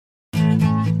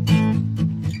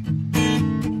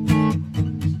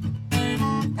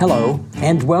Hello,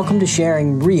 and welcome to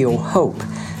Sharing Real Hope.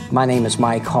 My name is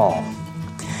Mike Hall.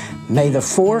 May the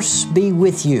Force be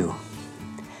with you.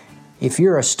 If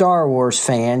you're a Star Wars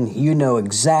fan, you know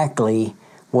exactly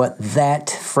what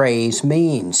that phrase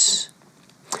means.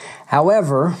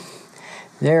 However,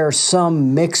 there are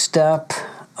some mixed up,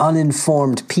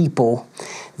 uninformed people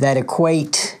that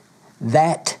equate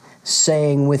that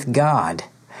saying with God,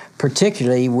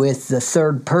 particularly with the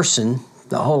third person,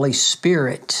 the Holy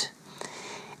Spirit.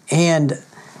 And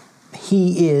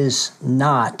He is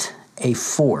not a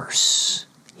force.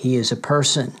 He is a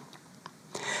person.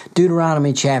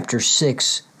 Deuteronomy chapter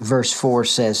 6, verse 4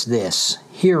 says this,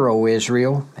 "Hear, O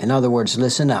Israel," in other words,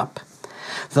 listen up.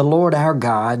 "The Lord our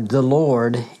God, the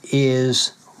Lord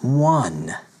is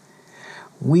one."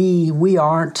 We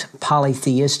aren't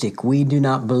polytheistic. We do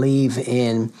not believe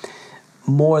in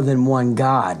more than one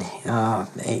God.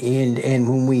 And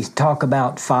when we talk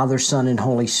about Father, Son, and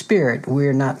Holy Spirit,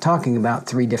 we're not talking about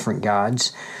three different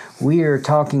gods. We are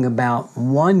talking about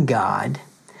one God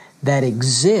that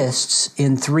exists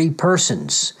in three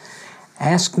persons.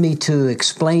 Ask me to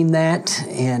explain that,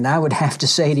 and I would have to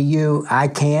say to you, I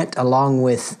can't, along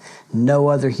with no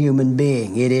other human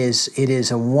being. It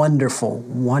is a wonderful,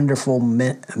 wonderful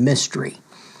mystery.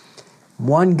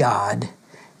 One God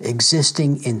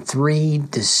existing in three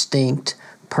distinct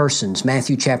persons.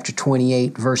 Matthew chapter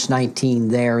 28, verse 19,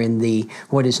 there in the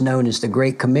what is known as the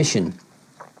Great Commission,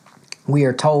 we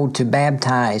are told to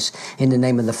baptize in the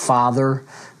name of the Father,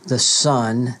 the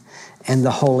Son, and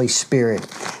the Holy Spirit.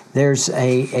 There's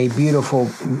a beautiful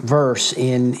verse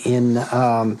in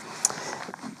 2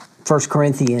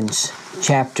 Corinthians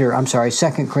chapter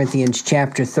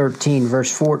 13,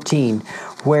 verse 14,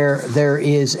 where there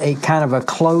is a kind of a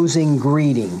closing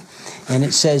greeting. And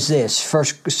it says this,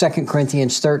 2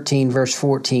 Corinthians 13, verse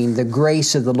 14, "The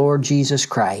grace of the Lord Jesus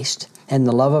Christ and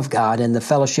the love of God and the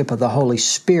fellowship of the Holy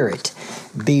Spirit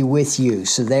be with you."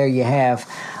 So there you have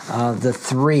the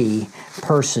three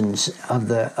persons of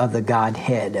the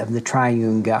Godhead, of the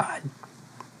triune God.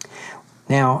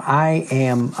 Now, I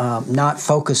am not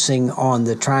focusing on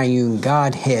the triune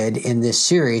Godhead in this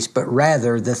series, but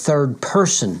rather the third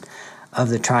person of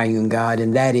the triune God,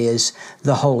 and that is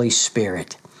the Holy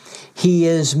Spirit. He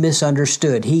is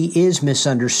misunderstood. He is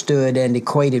misunderstood and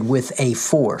equated with a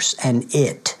force, an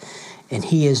it. And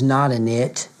He is not an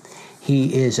it.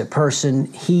 He is a person.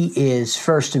 He is,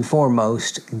 first and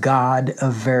foremost, God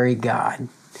of very God.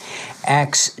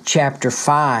 Acts chapter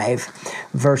 5,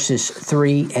 verses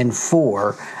 3 and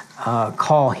 4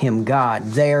 call Him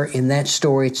God. There in that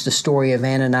story, it's the story of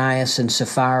Ananias and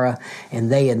Sapphira,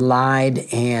 and they had lied,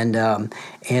 and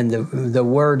the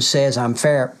word says, I'm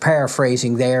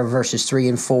paraphrasing there, verses 3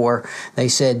 and 4, they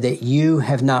said that you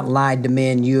have not lied to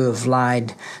men, you have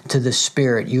lied to the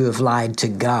Spirit, you have lied to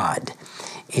God.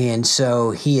 And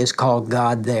so He is called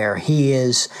God there. He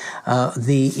is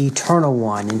the Eternal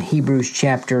One. In Hebrews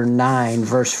chapter 9,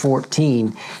 verse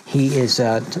 14, He is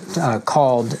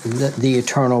called the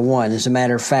Eternal One. As a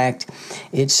matter of fact,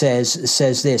 it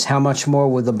says this, "How much more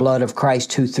will the blood of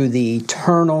Christ, who through the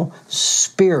eternal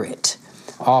Spirit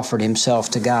offered Himself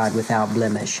to God without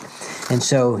blemish." And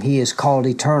so He is called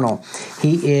eternal.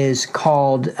 He is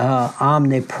called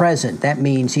omnipresent. That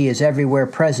means He is everywhere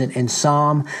present. In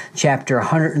Psalm chapter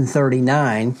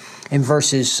 139, in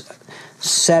verses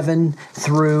 7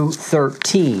 through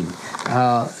 13,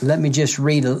 let me just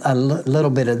read a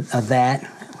little bit of that,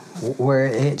 where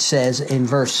it says in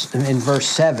verse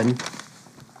 7,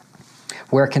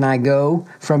 "Where can I go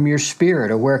from your spirit,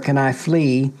 or where can I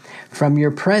flee from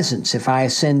your presence? If I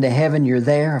ascend to heaven, you're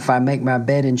there. If I make my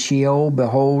bed in Sheol,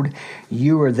 behold,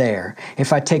 you are there.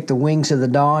 If I take the wings of the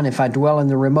dawn, if I dwell in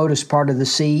the remotest part of the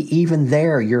sea, even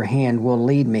there your hand will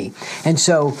lead me." And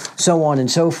so on and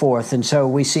so forth. And so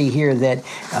we see here that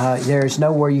there is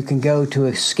nowhere you can go to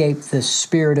escape the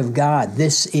Spirit of God.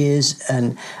 This is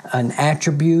an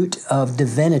attribute of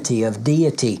divinity, of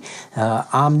deity,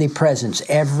 omnipresence,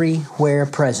 everywhere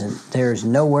present. There's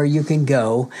nowhere you can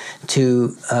go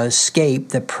to escape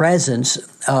the presence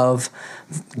of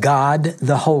God,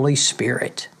 the Holy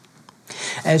Spirit.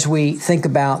 As we think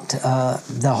about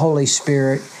the Holy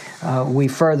Spirit, we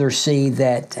further see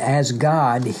that as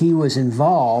God, He was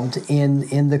involved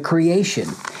in the creation.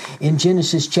 In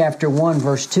Genesis chapter 1,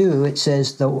 verse 2, it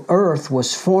says, "The earth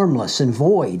was formless and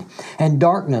void, and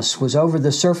darkness was over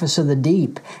the surface of the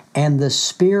deep, and the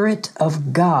Spirit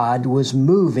of God was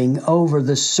moving over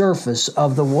the surface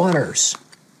of the waters."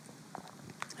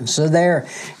 And so there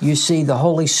you see the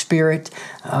Holy Spirit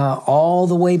all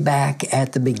the way back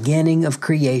at the beginning of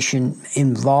creation,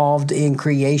 involved in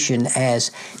creation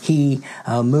as He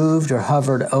moved or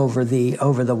hovered over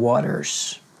the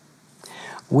waters.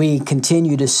 we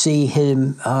continue to see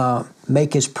him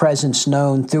make his presence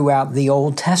known throughout the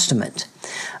Old Testament.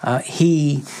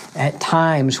 He, at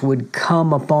times, would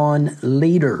come upon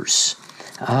leaders,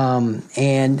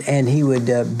 and he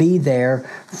would be there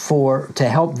to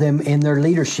help them in their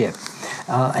leadership.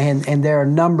 And there are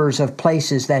numbers of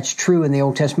places that's true in the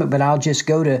Old Testament, but I'll just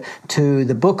go to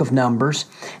the book of Numbers.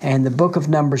 And the book of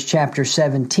Numbers, chapter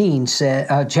 11,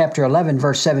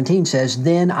 verse 17 says,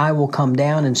 "Then I will come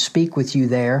down and speak with you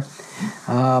there,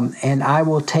 and I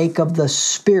will take of the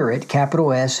Spirit,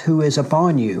 capital S, who is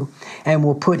upon you, and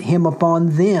will put him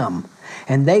upon them.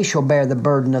 And they shall bear the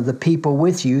burden of the people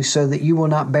with you, so that you will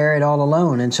not bear it all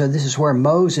alone." And so this is where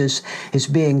Moses is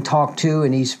being talked to,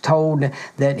 and he's told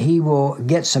that he will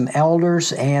get some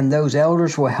elders, and those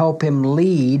elders will help him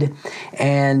lead.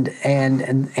 And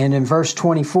in verse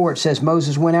 24 it says,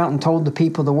 "Moses went out and told the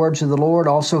people the words of the Lord.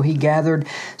 Also he gathered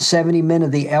 70 men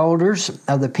of the elders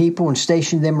of the people and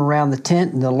stationed them around the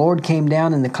tent. And the Lord came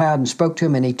down in the cloud and spoke to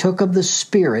him, and he took of the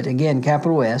Spirit," again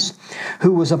capital S,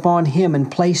 "who was upon him, and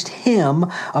placed him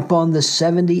upon the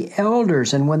 70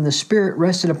 elders. And when the Spirit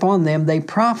rested upon them, they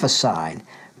prophesied,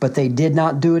 but they did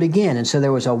not do it again." And so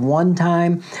there was a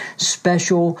one-time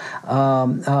special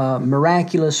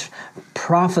miraculous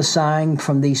prophesying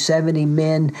from these 70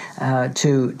 men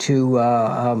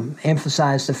to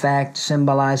emphasize the fact,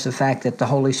 symbolize the fact that the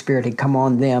Holy Spirit had come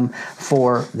on them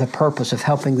for the purpose of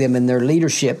helping them in their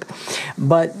leadership.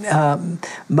 But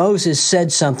Moses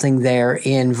said something there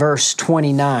in verse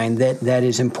 29 that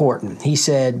is important. He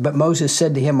said, "But Moses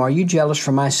said to him, 'Are you jealous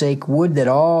for my sake? Would that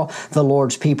all the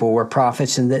Lord's people were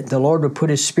prophets, and that the Lord would put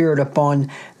his Spirit upon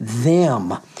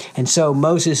them.'" And so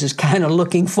Moses is kind of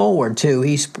looking forward to,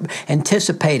 he's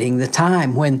anticipating the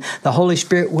time when the Holy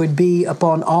Spirit would be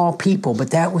upon all people,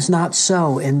 but that was not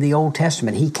so in the Old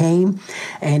Testament. He came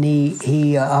and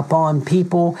he upon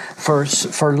people for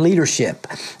leadership.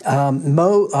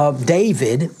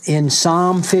 David in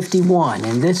Psalm 51,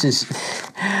 and this is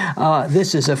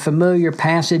a familiar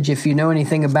passage if you know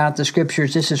anything about the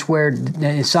Scriptures. This is where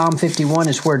Psalm 51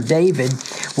 is where David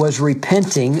was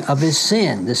repenting of his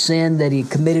sin, the sin that he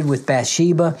committed with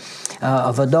Bathsheba,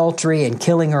 of adultery and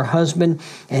killing her husband.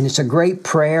 And it's a great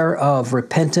prayer of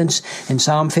repentance in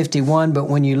Psalm 51. But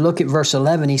when you look at verse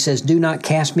 11, he says, "Do not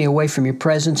cast me away from your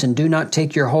presence, and do not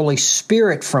take your Holy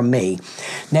Spirit from me."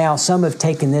 Now, some have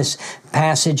taken this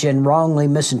passage and wrongly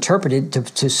misinterpreted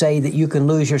to say that you can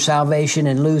lose your salvation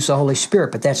and lose the Holy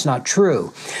Spirit, but that's not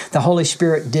true. The Holy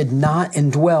Spirit did not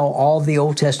indwell all the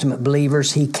Old Testament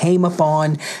believers. He came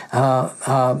upon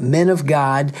men of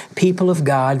God, people of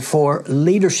God, for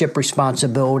leadership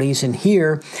responsibilities. And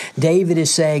here, David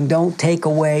is saying, don't take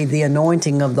away the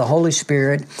anointing of the Holy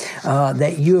Spirit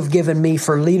that you have given me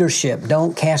for leadership.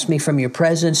 Don't cast me from your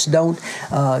presence. Don't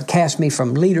cast me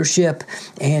from leadership,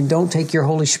 and don't take your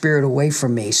Holy Spirit away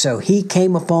from me. So he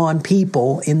came upon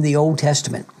people in the Old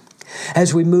Testament.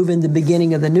 As we move in the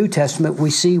beginning of the New Testament,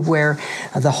 we see where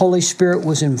the Holy Spirit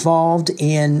was involved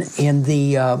in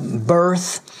the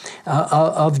birth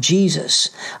of Jesus.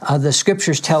 The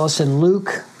Scriptures tell us in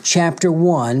Luke chapter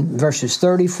 1, verses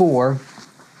 34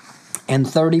 and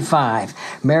 35,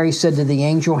 Mary said to the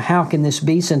angel, "How can this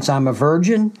be, since I'm a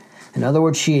virgin?" In other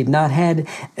words, she had not had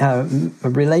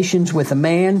relations with a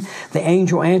man. The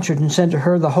angel answered and said to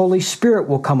her, "The Holy Spirit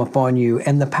will come upon you,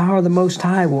 and the power of the Most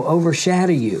High will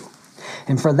overshadow you.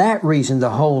 And for that reason,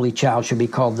 the Holy Child shall be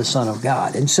called the Son of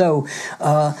God." And so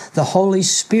the Holy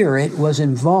Spirit was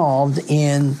involved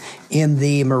in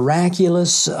the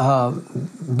miraculous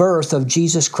birth of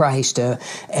Jesus Christ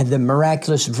and the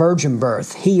miraculous virgin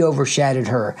birth. He overshadowed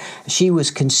her. She was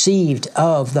conceived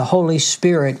of the Holy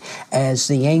Spirit, as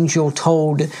the angel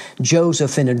told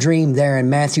Joseph in a dream there in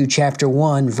Matthew chapter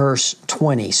 1, verse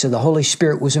 20. So the Holy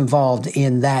Spirit was involved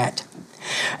in that.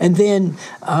 And then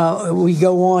we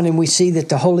go on and we see that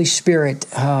the Holy Spirit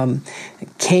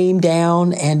came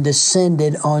down and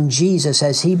descended on Jesus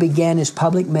as he began his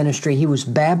public ministry. He was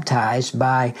baptized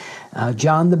by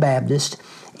John the Baptist.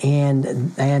 And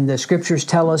the Scriptures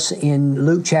tell us in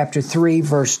Luke chapter 3,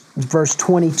 verse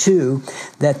 22,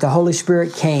 that the Holy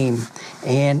Spirit came,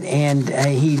 and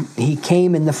he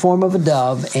came in the form of a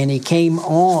dove, and he came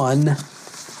on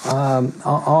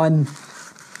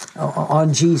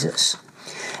Jesus.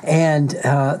 And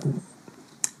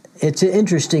it's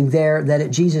interesting there that at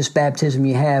Jesus' baptism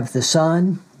you have the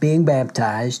Son, being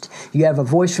baptized. You have a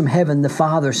voice from heaven, the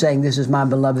Father, saying, "This is my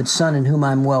beloved Son in whom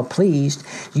I'm well pleased."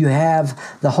 You have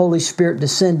the Holy Spirit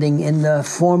descending in the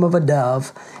form of a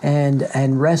dove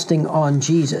and resting on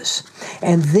Jesus.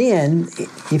 And then,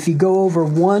 if you go over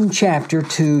one chapter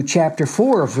to chapter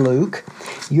 4 of Luke,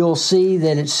 you'll see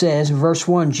that it says, verse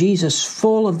 1, Jesus,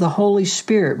 full of the Holy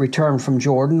Spirit, returned from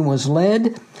Jordan, was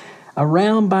led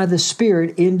around by the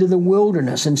Spirit into the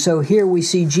wilderness. And so here we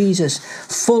see Jesus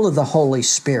full of the Holy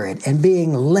Spirit and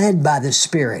being led by the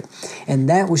Spirit. And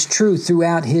that was true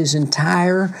throughout his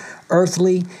entire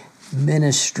earthly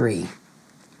ministry.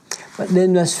 But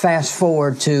then let's fast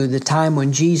forward to the time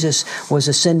when Jesus was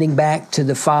ascending back to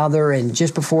the Father, and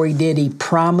just before he did, he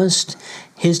promised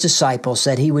his disciples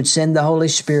that he would send the Holy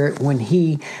Spirit when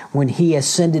he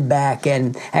ascended back,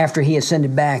 and after he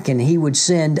ascended back, and he would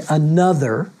send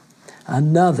another,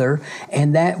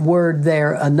 and that word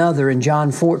there, another, in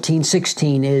John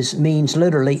 14:16 means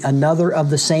literally another of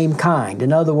the same kind.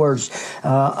 In other words,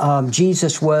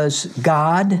 Jesus was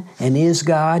God and is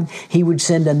God. He would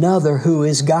send another who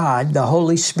is God, the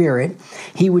Holy Spirit.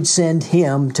 He would send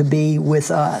him to be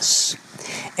with us.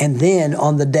 And then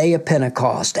on the day of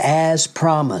Pentecost, as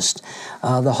promised,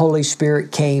 the Holy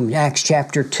Spirit came, Acts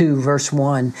chapter 2, verse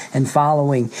 1 and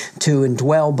following, to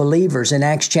indwell believers. In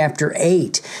Acts chapter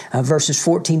 8, verses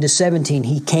 14 to 17,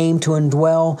 he came to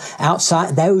indwell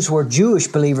outside. Those were Jewish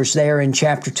believers there in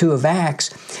chapter 2 of Acts.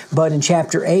 But in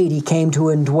chapter 8, he came to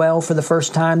indwell for the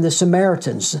first time the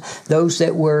Samaritans, those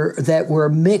that were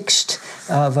mixed,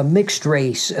 of a mixed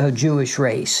race, a Jewish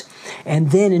race. And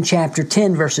then in chapter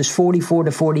 10, verses 44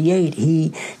 to 48,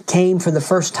 he came for the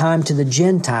first time to the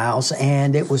Gentiles,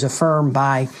 and it was affirmed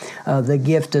by the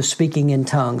gift of speaking in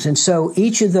tongues. And so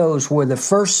each of those were the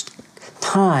first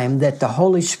time that the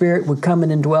Holy Spirit would come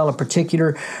and indwell a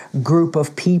particular group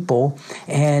of people,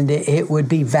 and it would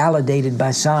be validated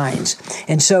by signs.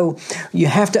 And so you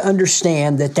have to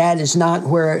understand that is not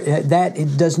where, that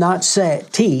it does not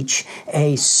teach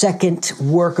a second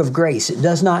work of grace. It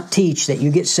does not teach that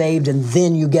you get saved and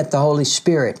then you get the Holy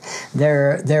Spirit.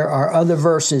 There are other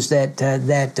verses that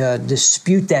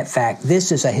dispute that fact.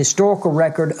 This is a historical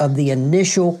record of the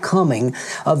initial coming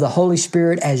of the Holy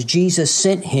Spirit as Jesus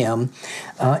sent him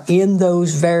in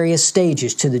those various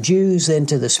stages, to the Jews, then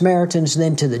to the Samaritans,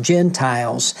 then to the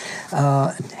Gentiles,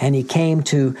 and he came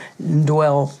to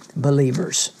indwell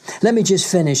believers. Let me just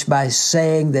finish by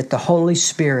saying that the Holy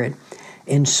Spirit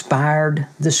inspired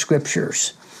the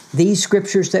Scriptures. These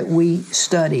Scriptures that we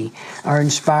study are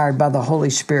inspired by the Holy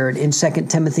Spirit. In 2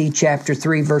 Timothy chapter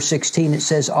 3, verse 16, it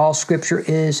says, all Scripture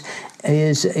is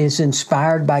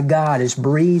inspired by God, is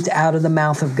breathed out of the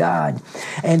mouth of God.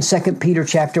 And 2 Peter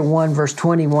chapter 1, verse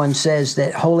 21 says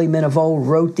that holy men of old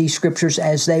wrote these Scriptures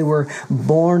as they were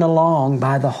borne along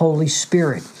by the Holy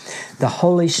Spirit. The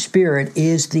Holy Spirit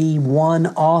is the one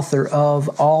author of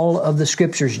all of the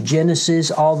Scriptures, Genesis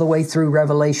all the way through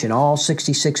Revelation, all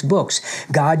 66 books.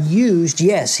 God used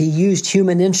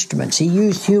human instruments. He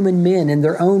used human men in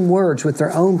their own words with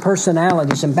their own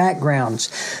personalities and backgrounds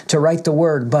to write the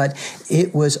Word, but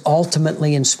it was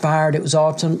ultimately inspired. It was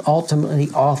ultimately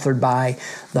authored by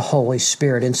the Holy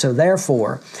Spirit. And so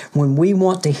therefore, when we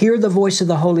want to hear the voice of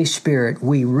the Holy Spirit,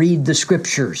 we read the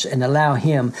Scriptures and allow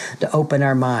Him to open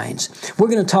our minds. We're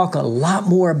going to talk a lot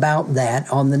more about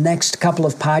that on the next couple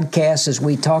of podcasts as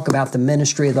we talk about the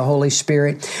ministry of the Holy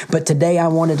Spirit. But today I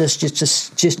wanted us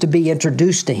just to be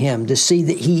introduced to Him, to see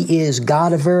that He is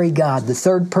God, a very God, the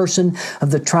third person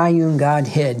of the triune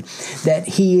Godhead, that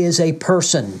He is a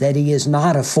person, that He is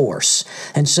not a force.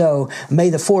 And so may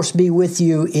the force be with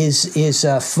you is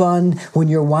fun when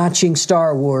you're watching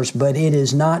Star Wars, but it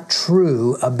is not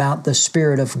true about the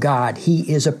Spirit of God. He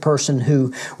is a person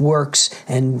who works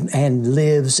and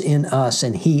lives in us,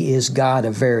 and He is God,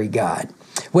 a very God.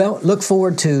 Well, look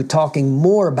forward to talking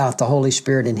more about the Holy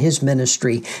Spirit and His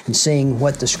ministry and seeing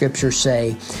what the Scriptures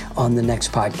say on the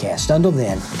next podcast. Until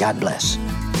then, God bless.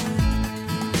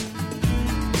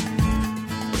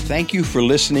 Thank you for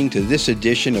listening to this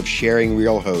edition of Sharing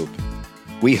Real Hope.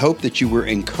 We hope that you were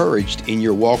encouraged in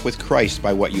your walk with Christ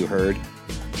by what you heard.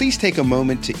 Please take a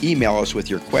moment to email us with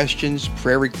your questions,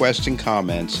 prayer requests, and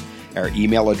comments. Our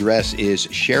email address is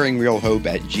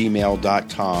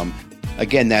sharingrealhope@gmail.com.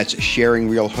 Again, that's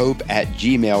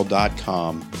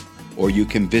sharingrealhope@gmail.com. Or you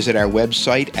can visit our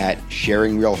website at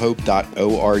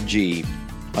sharingrealhope.org.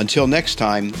 Until next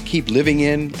time, keep living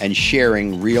in and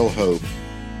sharing real hope.